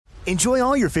Enjoy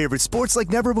all your favorite sports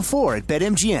like never before at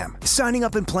BetMGM. Signing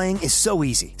up and playing is so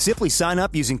easy. Simply sign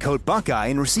up using code Buckeye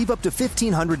and receive up to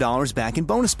 $1,500 back in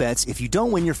bonus bets if you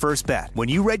don't win your first bet. When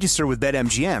you register with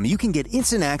BetMGM, you can get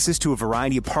instant access to a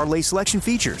variety of parlay selection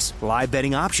features, live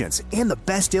betting options, and the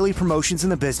best daily promotions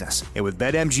in the business. And with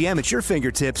BetMGM at your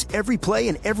fingertips, every play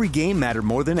and every game matter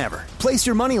more than ever. Place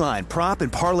your moneyline, prop,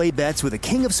 and parlay bets with the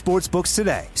king of sportsbooks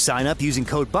today. Sign up using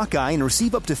code Buckeye and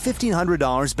receive up to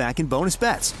 $1,500 back in bonus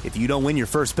bets if you don't win your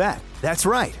first bet. That's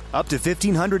right, up to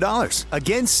 $1,500.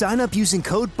 Again, sign up using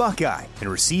code Buckeye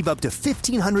and receive up to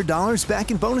 $1,500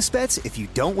 back in bonus bets if you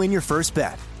don't win your first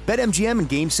bet. BetMGM and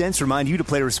GameSense remind you to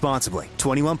play responsibly.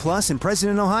 21 plus and present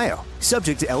in Ohio.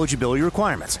 Subject to eligibility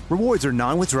requirements. Rewards are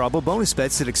non-withdrawable bonus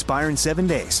bets that expire in 7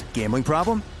 days. Gambling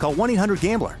problem? Call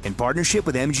 1-800-GAMBLER in partnership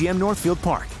with MGM Northfield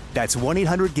Park. That's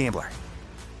 1-800-GAMBLER.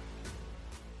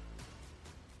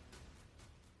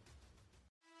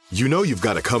 You know you've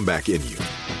got a comeback in you.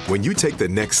 When you take the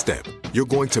next step, you're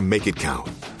going to make it count.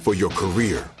 For your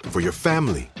career, for your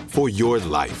family, for your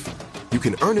life. You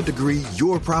can earn a degree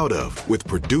you're proud of with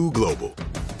Purdue Global.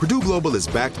 Purdue Global is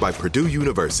backed by Purdue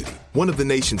University, one of the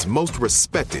nation's most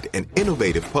respected and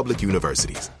innovative public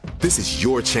universities. This is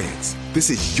your chance. This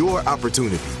is your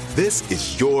opportunity. This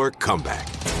is your comeback.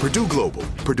 Purdue Global,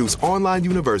 Purdue's online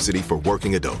university for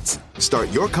working adults. Start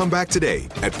your comeback today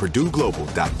at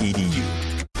purdueglobal.edu.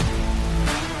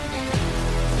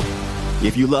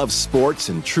 If you love sports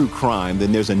and true crime,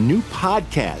 then there's a new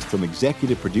podcast from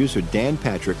executive producer Dan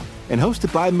Patrick and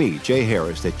hosted by me, Jay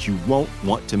Harris, that you won't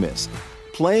want to miss.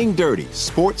 Playing Dirty: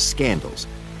 Sports Scandals.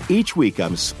 Each week,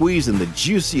 I'm squeezing the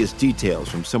juiciest details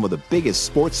from some of the biggest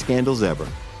sports scandals ever.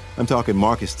 I'm talking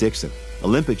Marcus Dixon,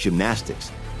 Olympic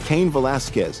gymnastics, Cain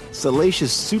Velasquez,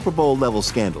 salacious Super Bowl-level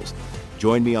scandals.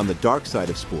 Join me on the dark side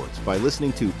of sports by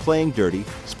listening to Playing Dirty: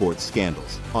 Sports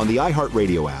Scandals on the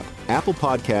iHeartRadio app, Apple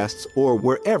Podcasts, or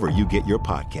wherever you get your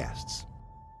podcasts.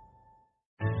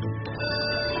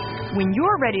 When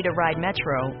you're ready to ride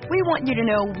Metro, we want you to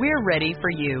know we're ready for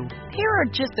you. Here are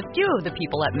just a few of the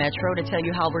people at Metro to tell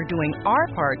you how we're doing our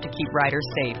part to keep riders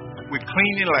safe. We're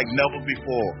cleaning like never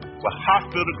before, with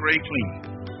hospital-grade cleaning.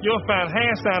 You'll find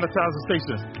hand sanitizer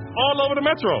stations all over the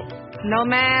Metro. No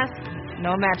mask,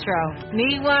 no Metro.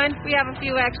 Need one? We have a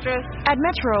few extras. At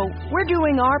Metro, we're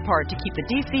doing our part to keep the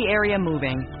D.C. area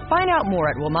moving. Find out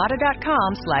more at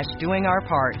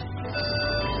WMATA.com/doingourpart.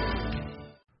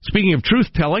 Speaking of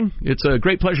truth-telling, it's a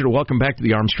great pleasure to welcome back to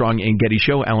the Armstrong and Getty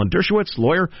Show Alan Dershowitz,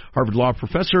 lawyer, Harvard Law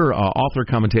professor, author,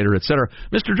 commentator, etc.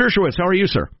 Mr. Dershowitz, how are you,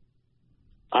 sir?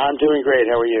 I'm doing great.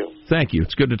 How are you? Thank you.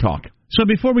 It's good to talk. So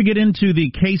before we get into the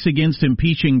case against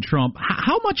impeaching Trump,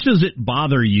 how much does it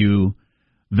bother you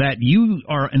that you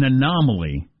are an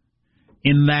anomaly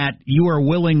in that you are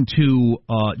willing to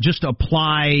just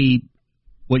apply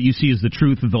what you see as the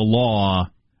truth of the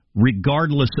law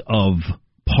regardless of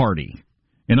party?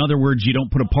 In other words, you don't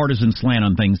put a partisan slant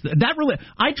on things. That really,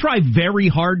 I try very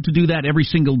hard to do that every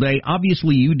single day.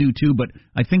 Obviously, you do too, but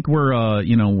I think we're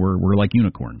like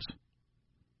unicorns.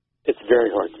 It's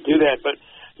very hard to do that, but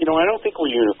I don't think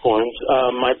we're unicorns.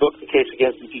 My book, The Case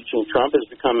Against Impeaching Trump, has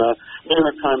become a New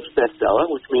York Times bestseller,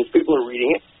 which means people are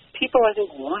reading it. People, I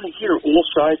think, want to hear all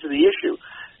sides of the issue.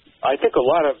 I think a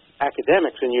lot of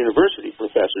academics and university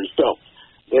professors don't.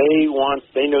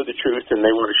 They know the truth, and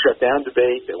they want to shut down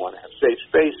debate. They want to have safe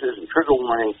spaces and trigger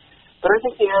warnings. But I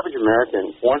think the average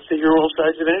American wants to hear all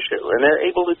sides of an issue, and they're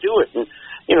able to do it. And,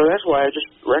 that's why I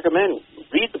just recommend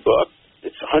read the book.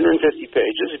 It's 150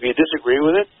 pages. If you disagree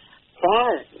with it,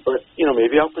 fine. But,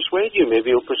 maybe I'll persuade you.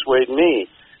 Maybe you'll persuade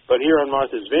me. But here on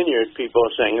Martha's Vineyard, people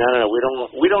are saying, no,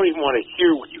 we don't even want to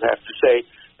hear what you have to say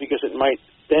because it might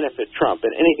benefit Trump.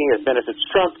 And anything that benefits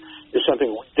Trump is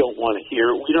something we don't want to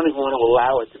hear. We don't even want to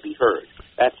allow it to be heard.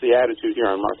 That's the attitude here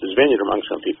on Martha's Vineyard among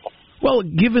some people. Well,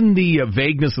 given the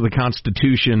vagueness of the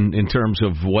Constitution in terms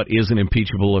of what is an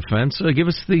impeachable offense, give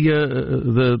us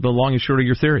the long and short of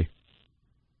your theory.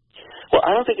 Well,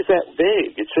 I don't think it's that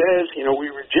vague. It says, we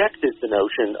rejected the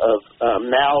notion of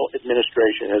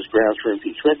maladministration as grounds for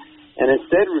impeachment, and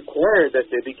instead required that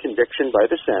there be conviction by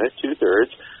the Senate,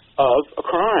 2/3, of a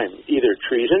crime, either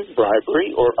treason,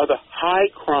 bribery, or other high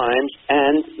crimes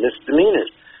and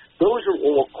misdemeanors. Those are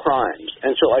all crimes.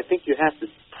 And so I think you have to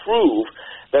prove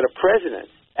that a president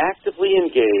actively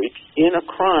engaged in a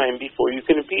crime before you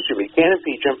can impeach him. You can't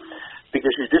impeach him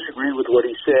because you disagree with what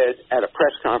he said at a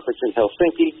press conference in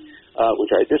Helsinki,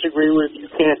 which I disagree with. You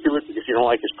can't do it because you don't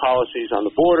like his policies on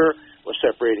the border or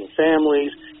separating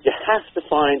families. You have to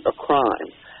find a crime.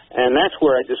 And that's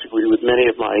where I disagree with many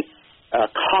of my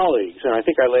colleagues, and I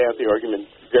think I lay out the argument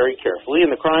very carefully,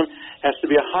 and the crime has to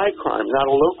be a high crime, not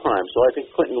a low crime. So I think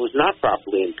Clinton was not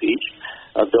properly impeached,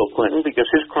 Bill Clinton, because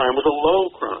his crime was a low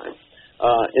crime.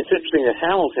 It's interesting that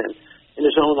Hamilton, in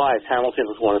his own life, Hamilton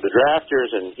was one of the drafters,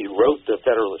 and he wrote the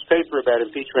Federalist paper about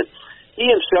impeachment. He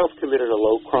himself committed a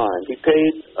low crime. He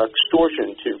paid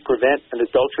extortion to prevent an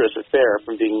adulterous affair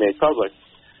from being made public.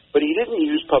 But he didn't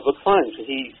use public funds.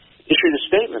 He issued a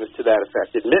statement to that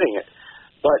effect, admitting it.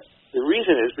 But the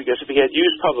reason is because if he had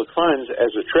used public funds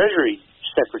as a Treasury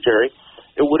Secretary,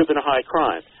 it would have been a high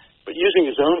crime. But using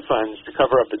his own funds to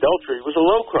cover up adultery was a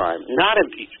low crime, not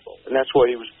impeachable. And that's why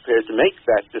he was prepared to make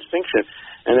that distinction.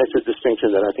 And that's a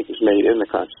distinction that I think is made in the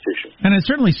Constitution. And it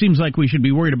certainly seems like we should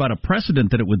be worried about a precedent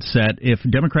that it would set if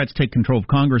Democrats take control of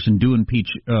Congress and do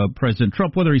impeach President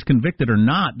Trump, whether he's convicted or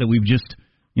not, that we've just,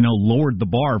 lowered the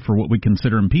bar for what we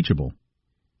consider impeachable.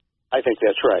 I think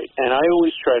that's right. And I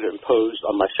always try to impose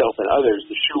on myself and others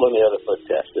the shoe on the other foot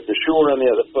test. If the shoe were on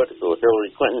the other foot, if it were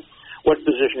Hillary Clinton, what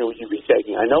position would you be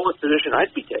taking? I know what position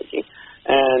I'd be taking,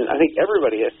 and I think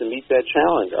everybody has to meet that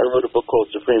challenge. I wrote a book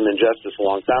called Supreme Injustice a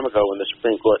long time ago when the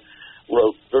Supreme Court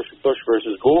wrote Bush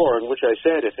versus Gore, in which I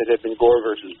said if it had been Gore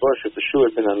versus Bush, if the shoe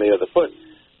had been on the other foot,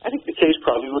 I think the case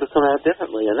probably would have come out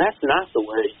differently, and that's not the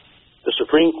way the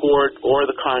Supreme Court or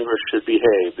the Congress should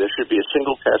behave. There should be a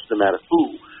single test no matter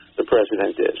who the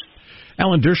president is.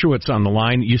 Alan Dershowitz on the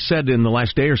line. You said in the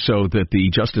last day or so that the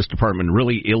Justice Department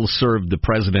really ill-served the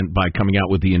president by coming out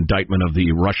with the indictment of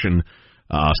the Russian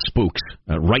spooks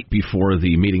right before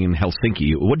the meeting in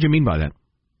Helsinki. What do you mean by that?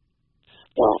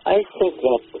 Well, I think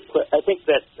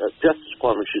that Justice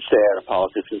Department should stay out of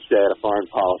politics and stay out of foreign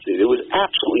policy. There was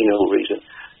absolutely no reason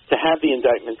to have the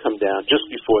indictment come down just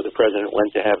before the president went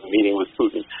to have a meeting with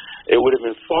Putin. It would have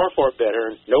been far, far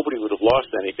better, and nobody would have lost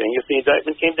anything if the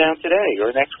indictment came down today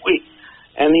or next week.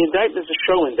 And the indictment's a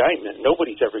show indictment.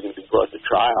 Nobody's ever going to be brought to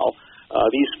trial.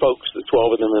 These folks, the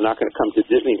 12 of them, are not going to come to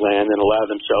Disneyland and allow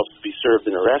themselves to be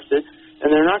served and arrested, and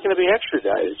they're not going to be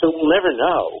extradited. So we'll never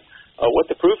know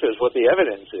what the proof is, what the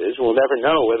evidence is. We'll never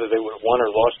know whether they would have won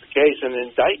or lost the case. And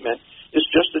an indictment is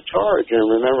just a charge. And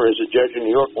remember, as a judge in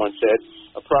New York once said,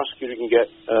 a prosecutor can get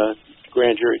a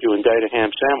grand jury to indict a ham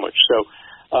sandwich. So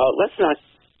let's not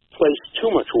place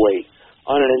too much weight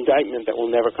on an indictment that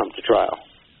will never come to trial.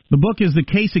 The book is The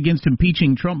Case Against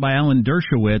Impeaching Trump by Alan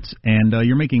Dershowitz, and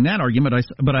you're making that argument.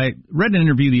 But I read an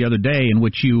interview the other day in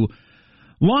which you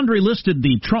laundry listed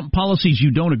the Trump policies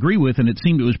you don't agree with, and it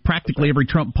seemed it was practically every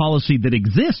Trump policy that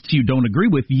exists you don't agree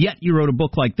with, yet you wrote a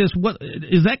book like this. What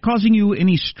is that causing you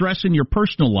any stress in your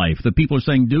personal life that people are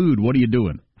saying, dude, what are you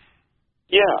doing?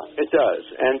 Yeah, it does.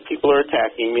 And people are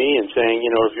attacking me and saying,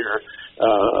 if you're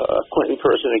a Clinton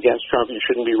person against Trump, you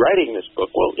shouldn't be writing this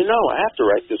book. Well, I have to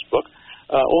write this book.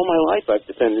 All my life I've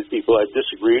defended people I've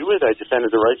disagreed with. I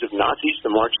defended the rights of Nazis to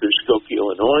march through Skokie,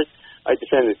 Illinois. I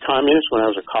defended communists when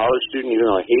I was a college student, even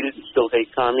though I hated and still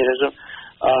hate communism.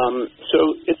 So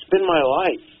it's been my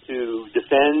life to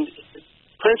defend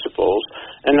principles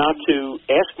and not to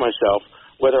ask myself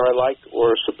whether I like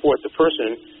or support the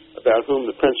person to whom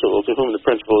the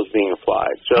principle is being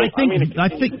applied. So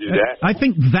I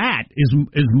think that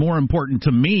is more important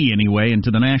to me anyway, and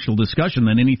to the national discussion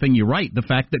than anything you write. The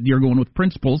fact that you're going with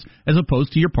principles as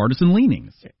opposed to your partisan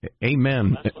leanings.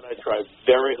 Amen. That's what I try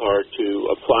very hard to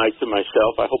apply to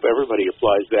myself. I hope everybody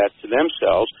applies that to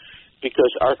themselves,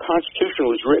 because our Constitution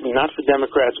was written not for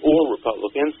Democrats or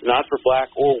Republicans, not for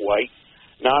black or white,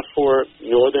 not for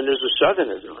Northerners or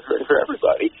Southerners. It was written for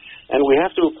everybody. And we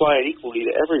have to apply it equally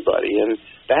to everybody. And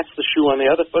that's the shoe on the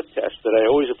other foot test that I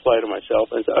always apply to myself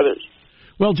and to others.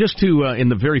 Well, just to, in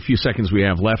the very few seconds we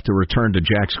have left, to return to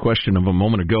Jack's question of a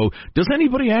moment ago, does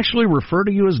anybody actually refer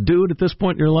to you as dude at this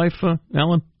point in your life,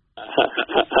 Alan?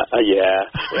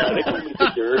 Yeah, they call me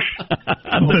the Dersh.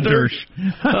 The Dersh.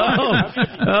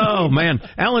 Oh, man.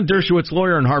 Alan Dershowitz,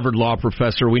 lawyer and Harvard Law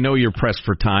professor. We know you're pressed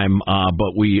for time,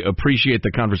 but we appreciate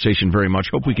the conversation very much.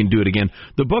 Hope we can do it again.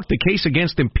 The book, The Case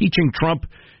Against Impeaching Trump,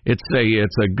 it's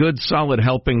a good, solid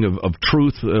helping of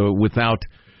truth without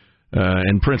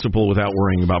and principle without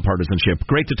worrying about partisanship.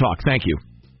 Great to talk. Thank you.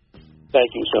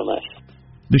 Thank you so much.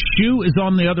 The shoe is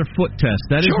on the other foot test.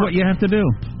 That is what you have to do.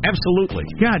 Absolutely.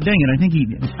 God dang it!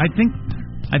 I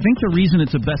think the reason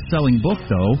it's a best-selling book,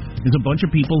 though, is a bunch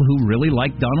of people who really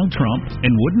like Donald Trump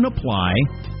and wouldn't apply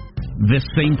this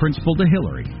same principle to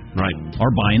Hillary. Right.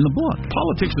 Are buying the book.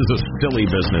 Politics is a silly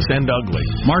business and ugly.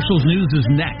 Marshall's News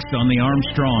is next on the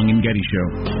Armstrong and Getty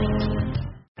Show.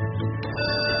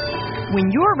 When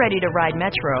you're ready to ride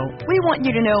Metro, we want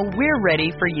you to know we're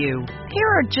ready for you. Here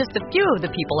are just a few of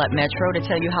the people at Metro to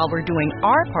tell you how we're doing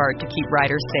our part to keep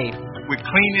riders safe. We're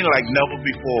cleaning like never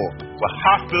before with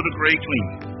hospital-grade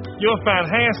cleaning. you'll find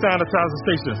hand sanitizer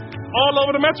stations all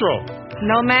over the metro.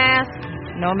 No mask,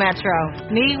 no Metro.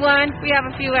 Need one? We have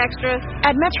a few extras.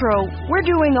 At Metro, we're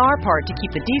doing our part to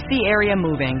keep the D.C. area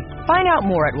moving. Find out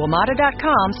more at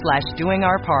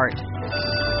WMATA.com/doingourpart.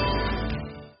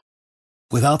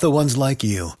 Without the ones like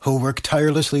you, who work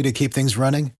tirelessly to keep things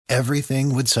running,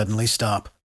 everything would suddenly stop.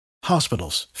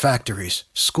 Hospitals, factories,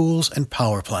 schools, and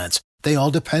power plants, they all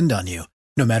depend on you.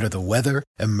 No matter the weather,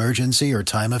 emergency, or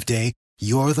time of day,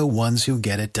 you're the ones who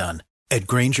get it done. At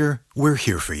Grainger, we're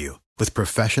here for you with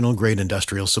professional-grade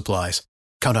industrial supplies.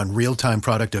 Count on real-time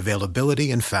product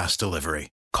availability and fast delivery.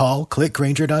 Call,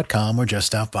 clickgrainger.com, or just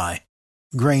stop by.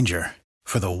 Grainger,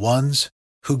 for the ones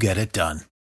who get it done.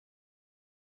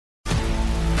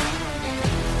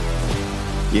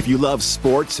 If you love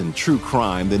sports and true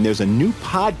crime, then there's a new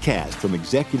podcast from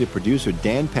executive producer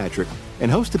Dan Patrick and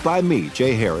hosted by me,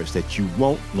 Jay Harris, that you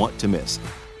won't want to miss.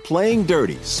 Playing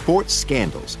Dirty: Sports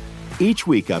Scandals. Each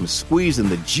week, I'm squeezing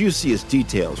the juiciest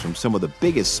details from some of the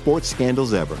biggest sports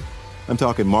scandals ever. I'm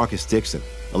talking Marcus Dixon,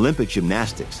 Olympic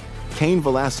gymnastics, Cain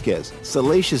Velasquez,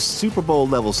 salacious Super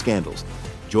Bowl-level scandals.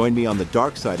 Join me on the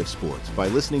dark side of sports by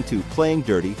listening to Playing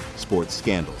Dirty: Sports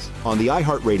Scandals on the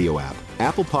iHeartRadio app,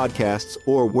 Apple Podcasts,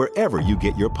 or wherever you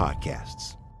get your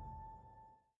podcasts.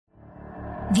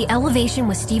 The Elevation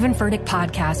with Stephen Furtick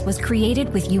podcast was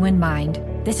created with you in mind.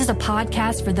 This is a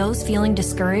podcast for those feeling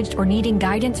discouraged or needing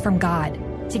guidance from God.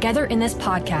 Together in this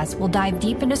podcast, we'll dive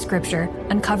deep into Scripture,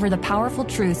 uncover the powerful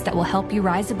truths that will help you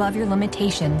rise above your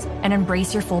limitations and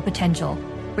embrace your full potential.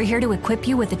 We're here to equip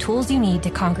you with the tools you need to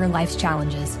conquer life's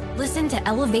challenges. Listen to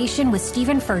Elevation with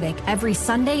Stephen Furtick every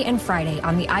Sunday and Friday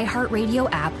on the iHeartRadio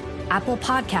app, Apple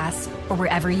Podcasts, or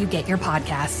wherever you get your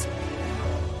podcasts.